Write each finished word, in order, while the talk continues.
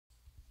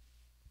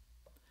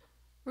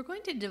we're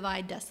going to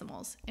divide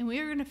decimals, and we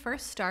are going to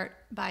first start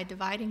by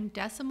dividing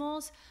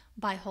decimals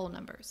by whole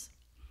numbers.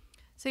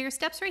 So your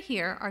steps right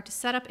here are to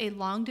set up a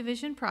long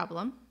division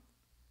problem,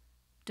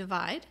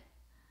 divide,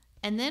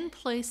 and then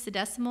place the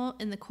decimal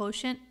in the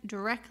quotient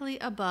directly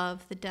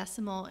above the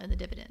decimal in the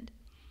dividend.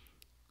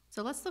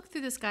 So let's look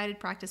through this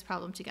guided practice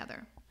problem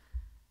together.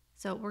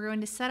 So we're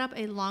going to set up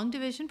a long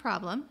division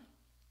problem,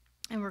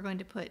 and we're going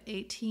to put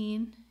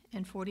 18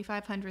 and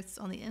 45 hundredths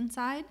on the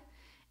inside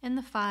and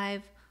the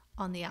 5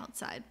 on the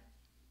outside.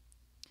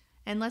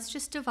 And let's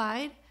just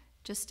divide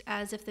just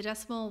as if the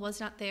decimal was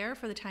not there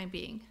for the time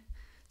being.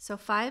 So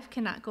 5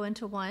 cannot go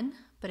into 1,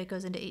 but it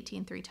goes into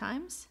 18 3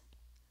 times.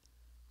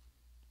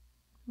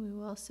 We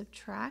will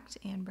subtract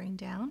and bring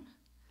down.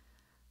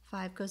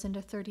 5 goes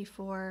into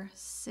 34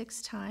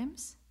 6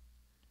 times.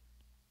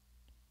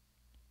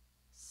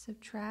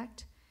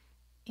 Subtract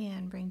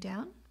and bring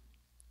down.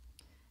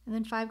 And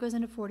then 5 goes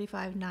into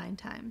 45 9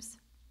 times.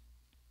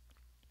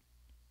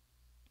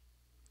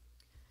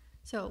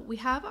 So we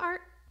have our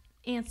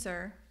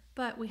answer,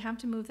 but we have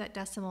to move that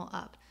decimal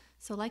up.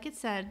 So like it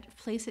said,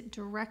 place it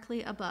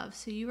directly above.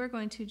 So you are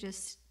going to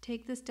just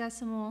take this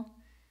decimal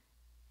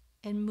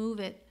and move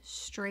it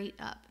straight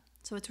up.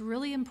 So it's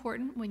really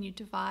important when you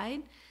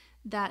divide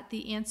that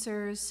the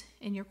answers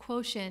in your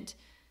quotient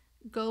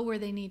go where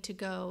they need to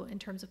go in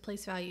terms of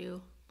place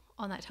value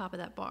on that top of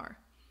that bar.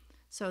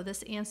 So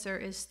this answer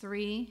is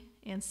 3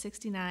 and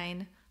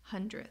 69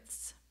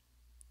 hundredths.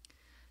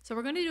 So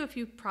we're going to do a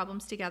few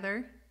problems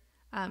together.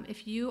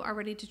 If you are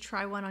ready to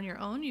try one on your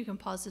own, you can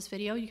pause this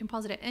video. You can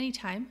pause it at any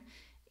time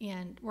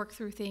and work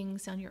through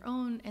things on your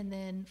own and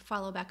then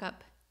follow back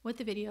up with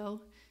the video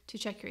to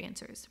check your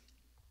answers.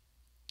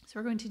 So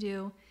we're going to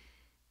do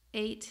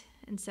 8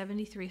 and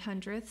 73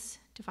 hundredths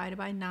divided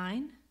by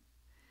 9.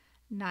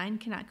 9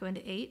 cannot go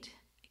into 8.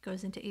 It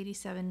goes into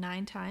 87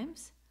 9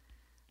 times,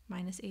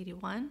 minus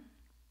 81.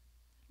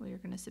 We are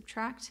going to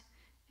subtract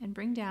and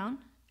bring down,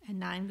 and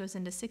 9 goes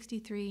into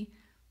 63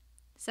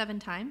 7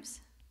 times.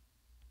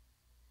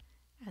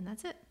 And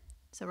that's it.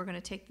 So we're going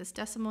to take this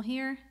decimal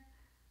here,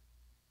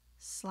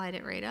 slide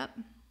it right up.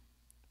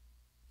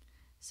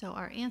 So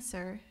our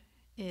answer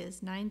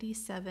is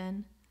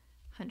 97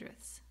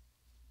 hundredths.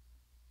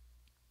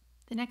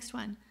 The next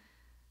one,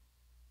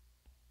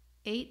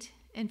 8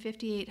 and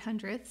 58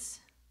 hundredths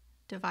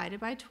divided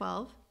by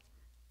 12.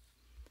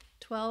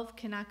 12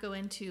 cannot go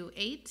into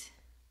 8,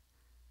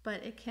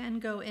 but it can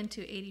go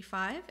into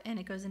 85, and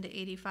it goes into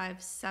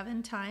 85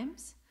 7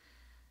 times.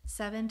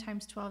 7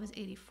 times 12 is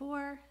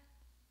 84.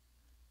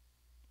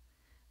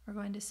 We're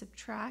going to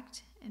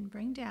subtract and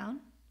bring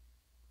down.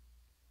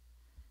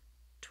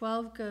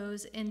 12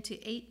 goes into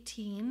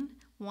 18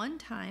 1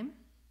 time.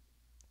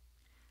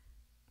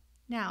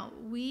 Now,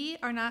 we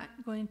are not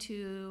going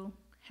to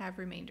have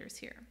remainders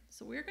here.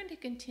 So we're going to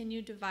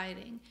continue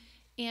dividing.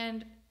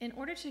 And in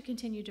order to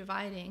continue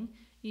dividing,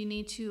 you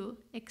need to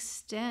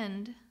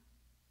extend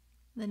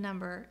the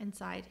number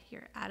inside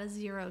here. Add a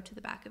 0 to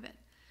the back of it.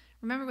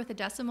 Remember, with a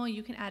decimal,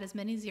 you can add as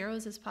many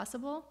zeros as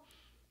possible,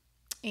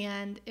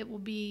 and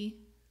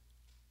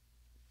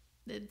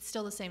it's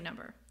still the same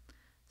number.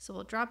 So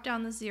we'll drop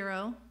down the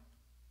 0,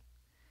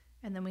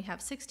 and then we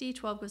have 60.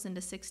 12 goes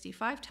into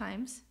 65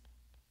 times,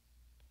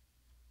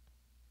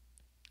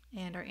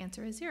 and our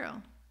answer is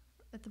 0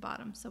 at the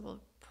bottom. So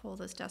we'll pull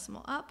this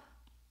decimal up,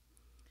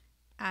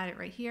 add it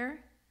right here,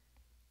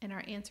 and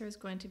our answer is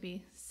going to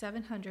be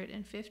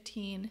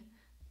 715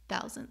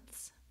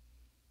 thousandths.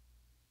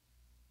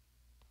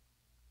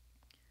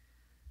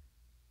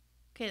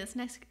 Okay, this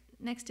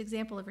next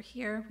example over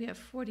here, we have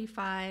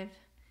 45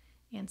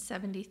 and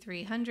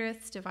 73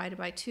 hundredths divided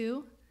by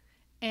 2.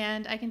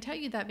 And I can tell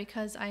you that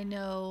because I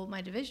know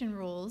my division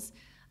rules,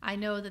 I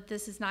know that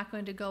this is not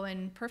going to go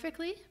in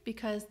perfectly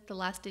because the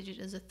last digit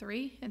is a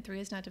 3, and 3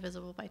 is not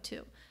divisible by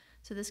 2.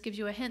 So this gives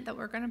you a hint that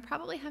we're going to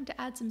probably have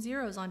to add some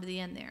zeros onto the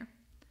end there.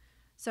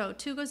 So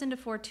 2 goes into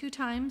 4 2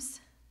 times,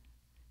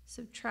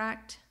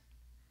 subtract,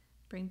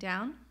 bring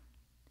down.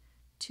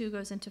 2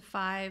 goes into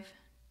 5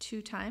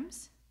 2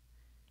 times,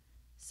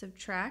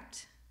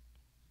 subtract,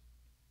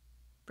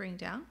 bring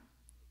down.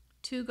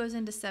 2 goes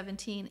into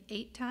 17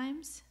 8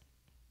 times,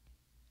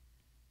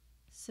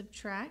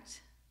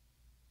 subtract,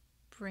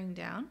 bring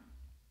down.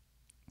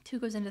 2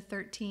 goes into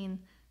 13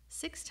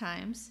 6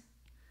 times,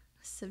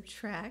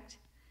 subtract.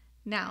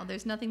 Now,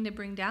 there's nothing to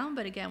bring down,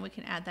 but again, we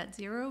can add that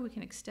 0. We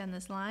can extend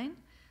this line.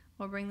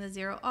 We'll bring the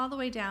 0 all the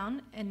way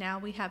down, and now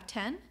we have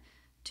 10.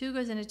 2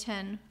 goes into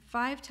 10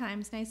 5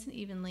 times, nice and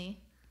evenly,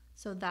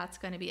 so that's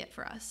going to be it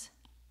for us.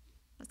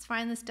 Let's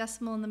find this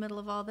decimal in the middle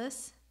of all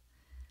this.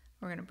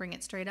 We're going to bring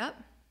it straight up.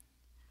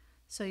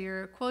 So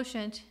your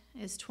quotient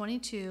is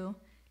 22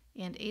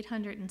 and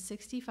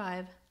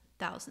 865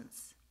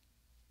 thousandths.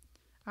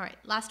 All right,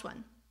 last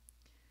one.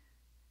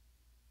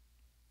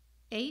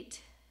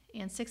 8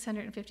 and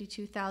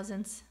 652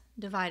 thousandths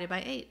divided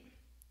by 8.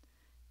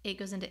 8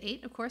 goes into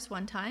 8, of course,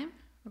 1 time.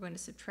 We're going to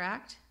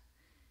subtract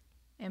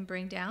and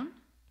bring down.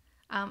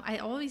 I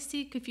always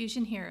see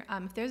confusion here.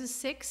 If there's a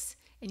 6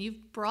 and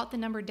you've brought the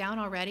number down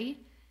already,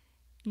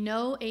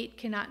 No, 8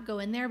 cannot go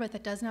in there, but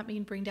that does not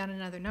mean bring down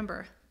another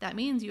number. That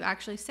means you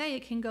actually say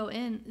it can go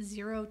in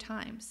 0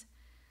 times.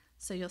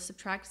 So you'll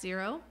subtract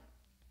 0,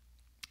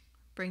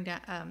 bring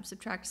down,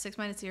 subtract 6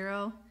 minus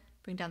 0,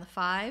 bring down the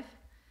 5,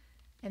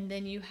 and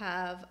then you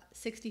have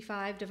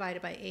 65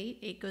 divided by 8.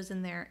 8 goes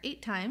in there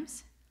 8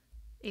 times.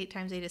 8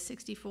 times 8 is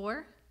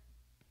 64.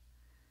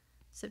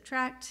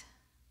 Subtract,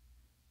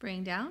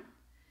 bring down.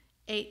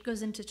 8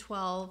 goes into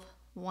 12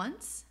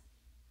 once.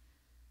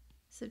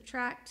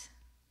 Subtract.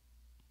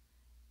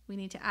 We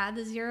need to add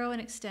the 0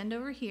 and extend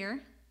over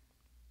here.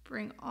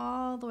 Bring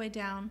all the way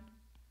down.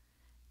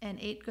 And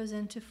 8 goes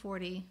into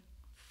 40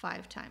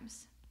 5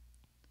 times.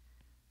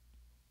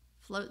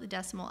 Float the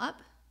decimal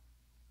up.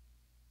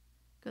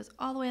 Goes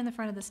all the way in the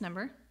front of this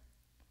number.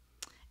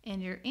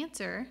 And your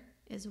answer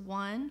is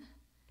 1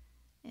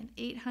 and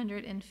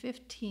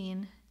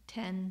 815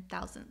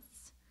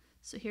 10,000ths.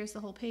 So here's the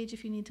whole page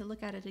if you need to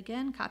look at it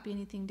again, copy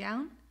anything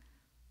down.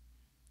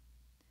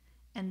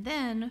 And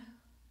then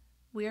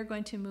we are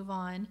going to move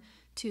on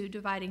to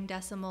dividing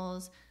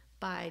decimals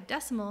by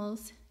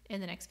decimals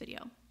in the next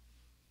video.